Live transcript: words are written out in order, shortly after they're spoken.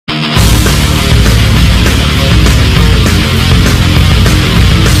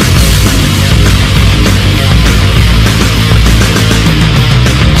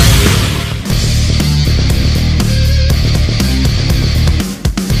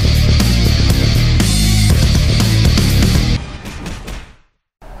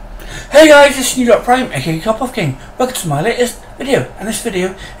Hey guys, it's New.Prime, aka Cup of King. Welcome to my latest video, and this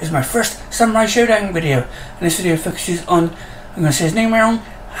video is my first Samurai Shodown video. And this video focuses on, I'm going to say his name wrong,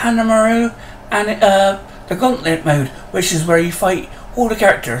 Haohmaru and the Gauntlet Mode, which is where you fight all the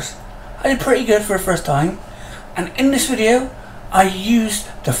characters. I did pretty good for the first time, and in this video I used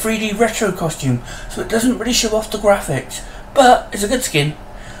the 3D retro costume, so it doesn't really show off the graphics, but it's a good skin.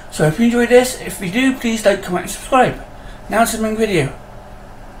 So if you enjoyed this, if you do, please like, comment and subscribe. Now to the main video.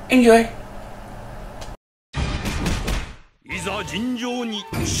 Enjoy! いざ尋常に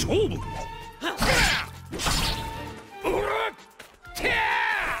勝負。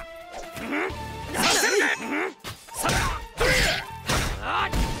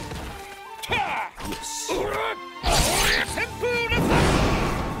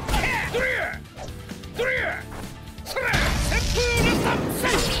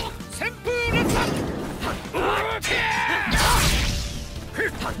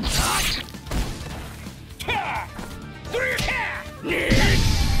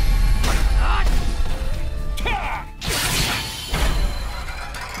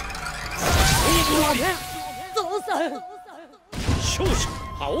勝者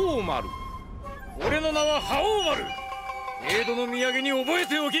Haohmaru。俺の名はHaohmaru。冥土の土産に覚え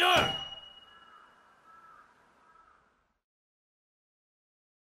ておきな。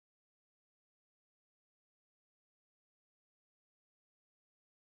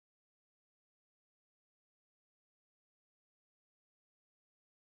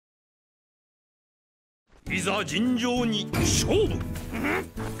いざ尋常に勝負。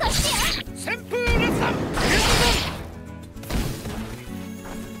旋風列弾。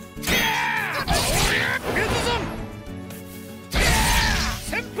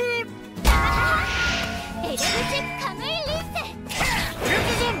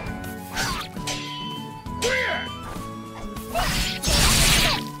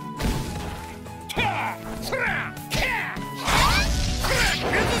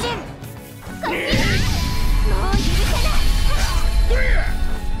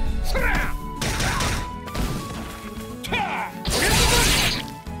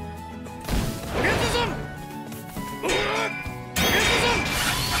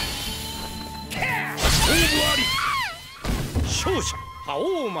勝者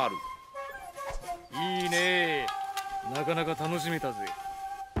Haohmaru。いいね、なかなか楽しめたぜ。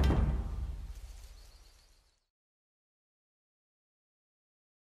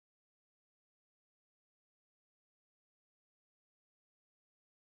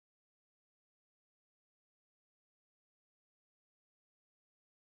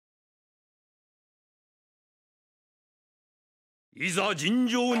いざ尋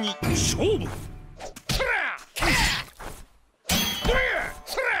常に勝負。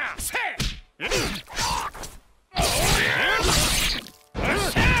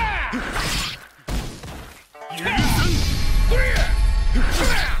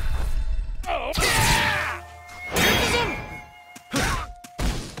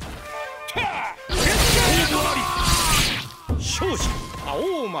勝者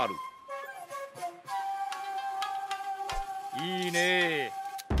Haohmaru。いいね、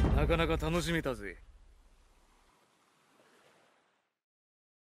なかなか楽しめたぜ。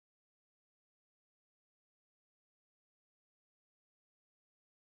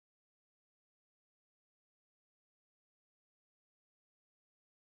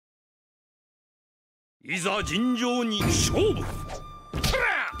いざ尋常に勝負。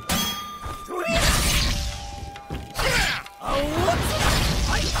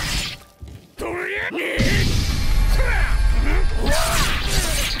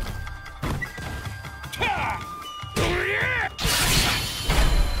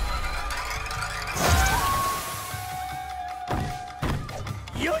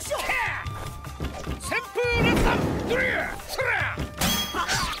よいしょ。旋風列弾。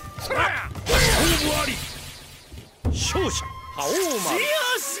勝負あり。勝者Haohmaru。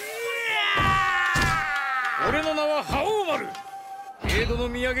俺の名はHaohmaru。冥土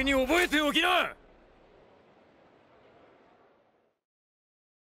の土産に覚えておきな。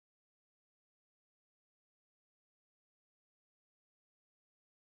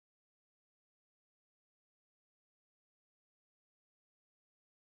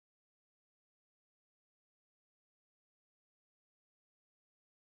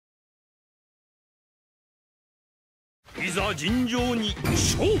いざ尋常に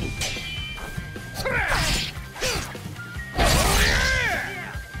勝負。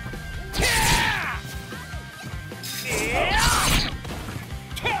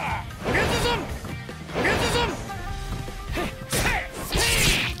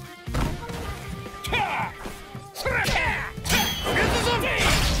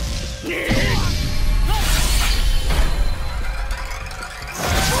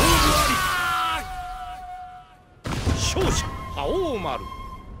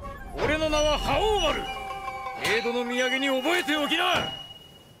俺の名は覇王丸。江戸の土産に覚えておきな。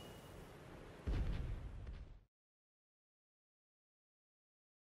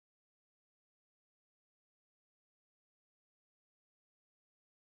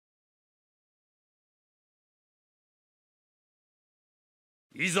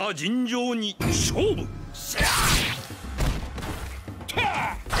いざ尋常に勝負。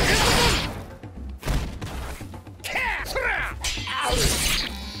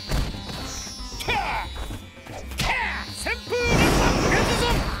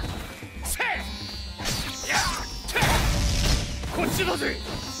こっちだぜ、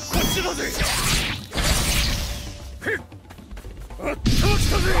こっちだぜ。ふっ、あった来た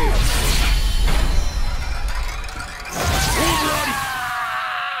ぜ。勝負あり。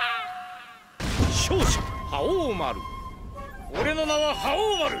勝者覇王丸。俺の名は覇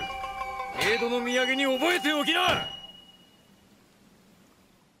王丸。江戸の土産に覚えておきな。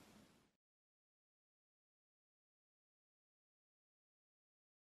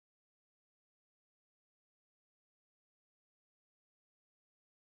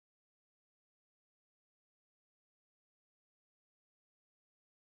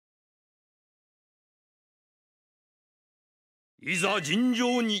いざ尋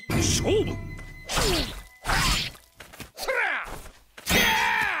常に勝負。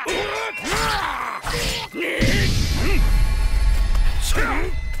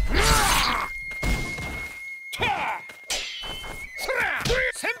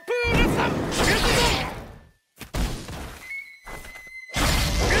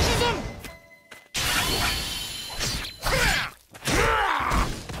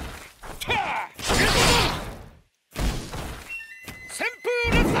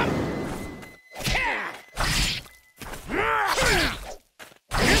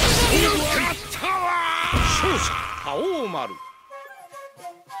覇王丸。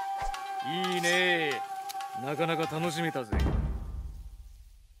いいね、なかなか楽しめたぜ。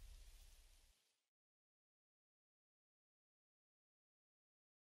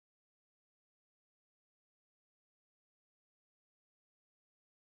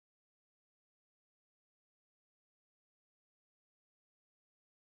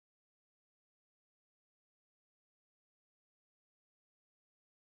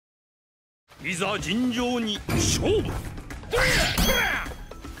いざ尋常に勝負。キ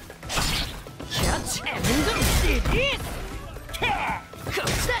ャッチエンドリリース。こっ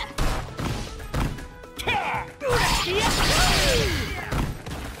ちだ。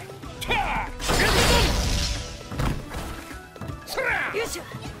よいしょ。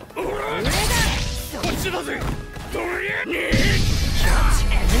俺だ。こっちだぜ。ドリアに。キャッチ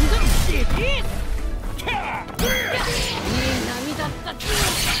エンドリリース。いい波だった。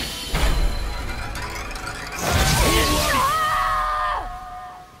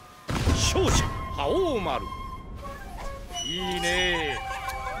勝者覇王丸。いいね、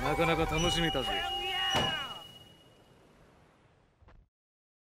なかなか楽しめたぜ。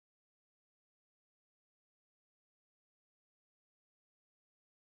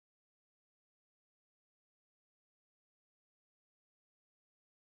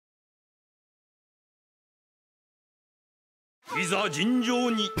いざ尋常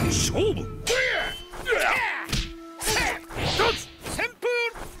に勝負。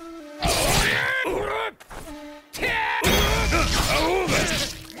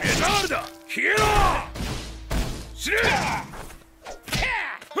消えろ！死ね！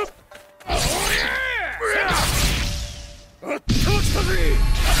あった来たぜ！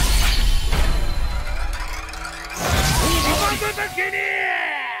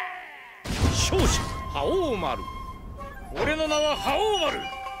勝者覇王丸。俺の名は覇王丸。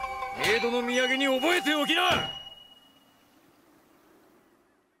江戸の土産に覚えておきな。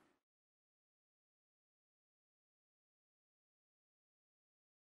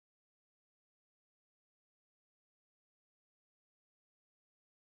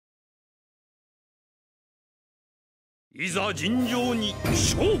いざ尋常に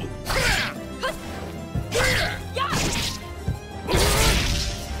勝負。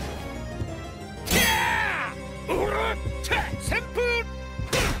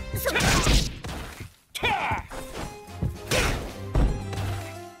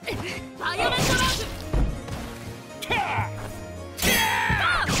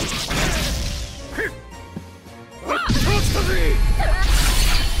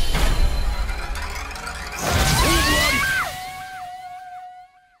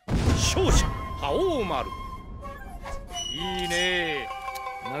勝者覇王丸。いいね、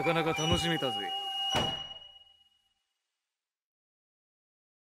なかなか楽しめたぜ。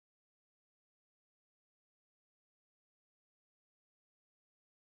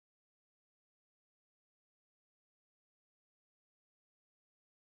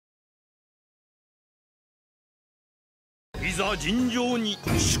いざ尋常に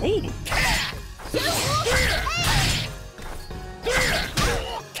勝負。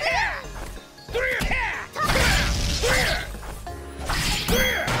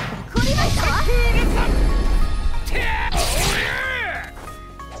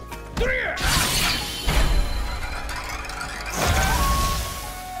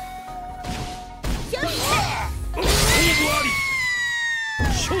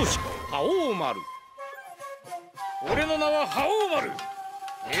勝者覇王丸。俺の名は覇王丸。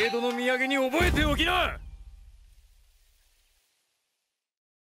メイドの土産に覚えておきな。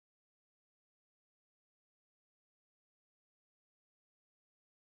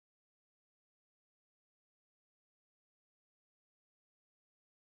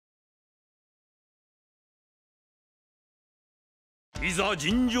いざ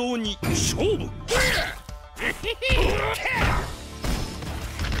尋常に勝負。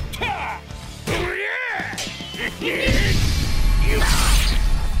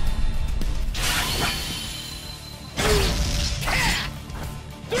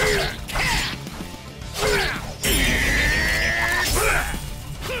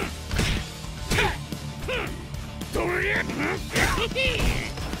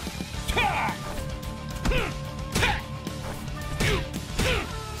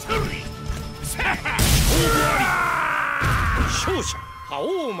勝者覇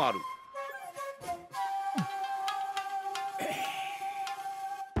王丸。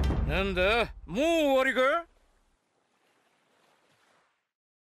なんだ、もう終わりか。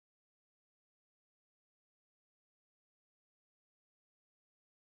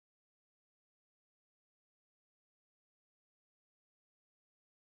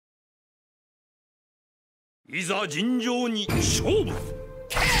いざ尋常に勝負。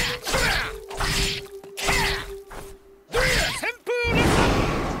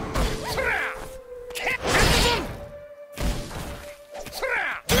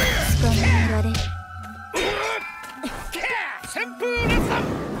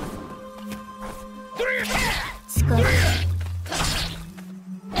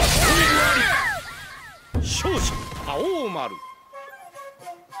勝者覇王丸。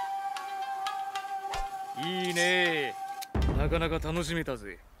いいね、なかなか楽しめた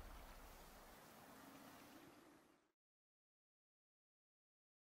ぜ。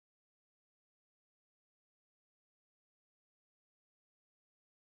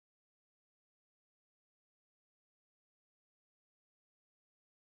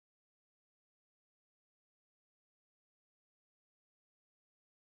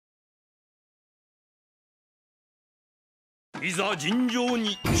いざ尋常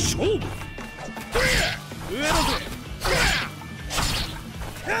に勝負。上だぜ。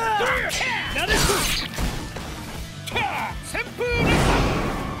なでしこ旋風連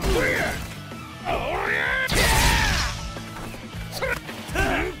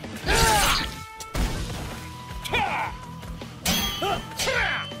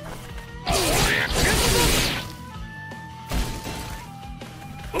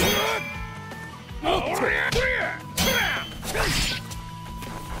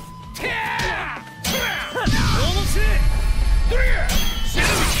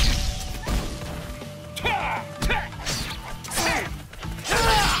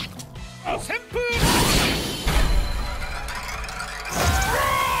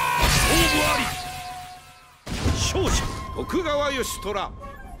勝者徳川義虎。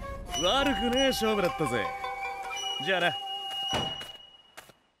悪くねえ勝負だったぜ。じゃあな。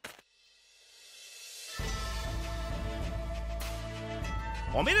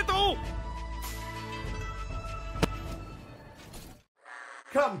おめでとう。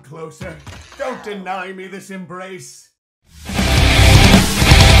 Come closer. Don't deny me this embrace.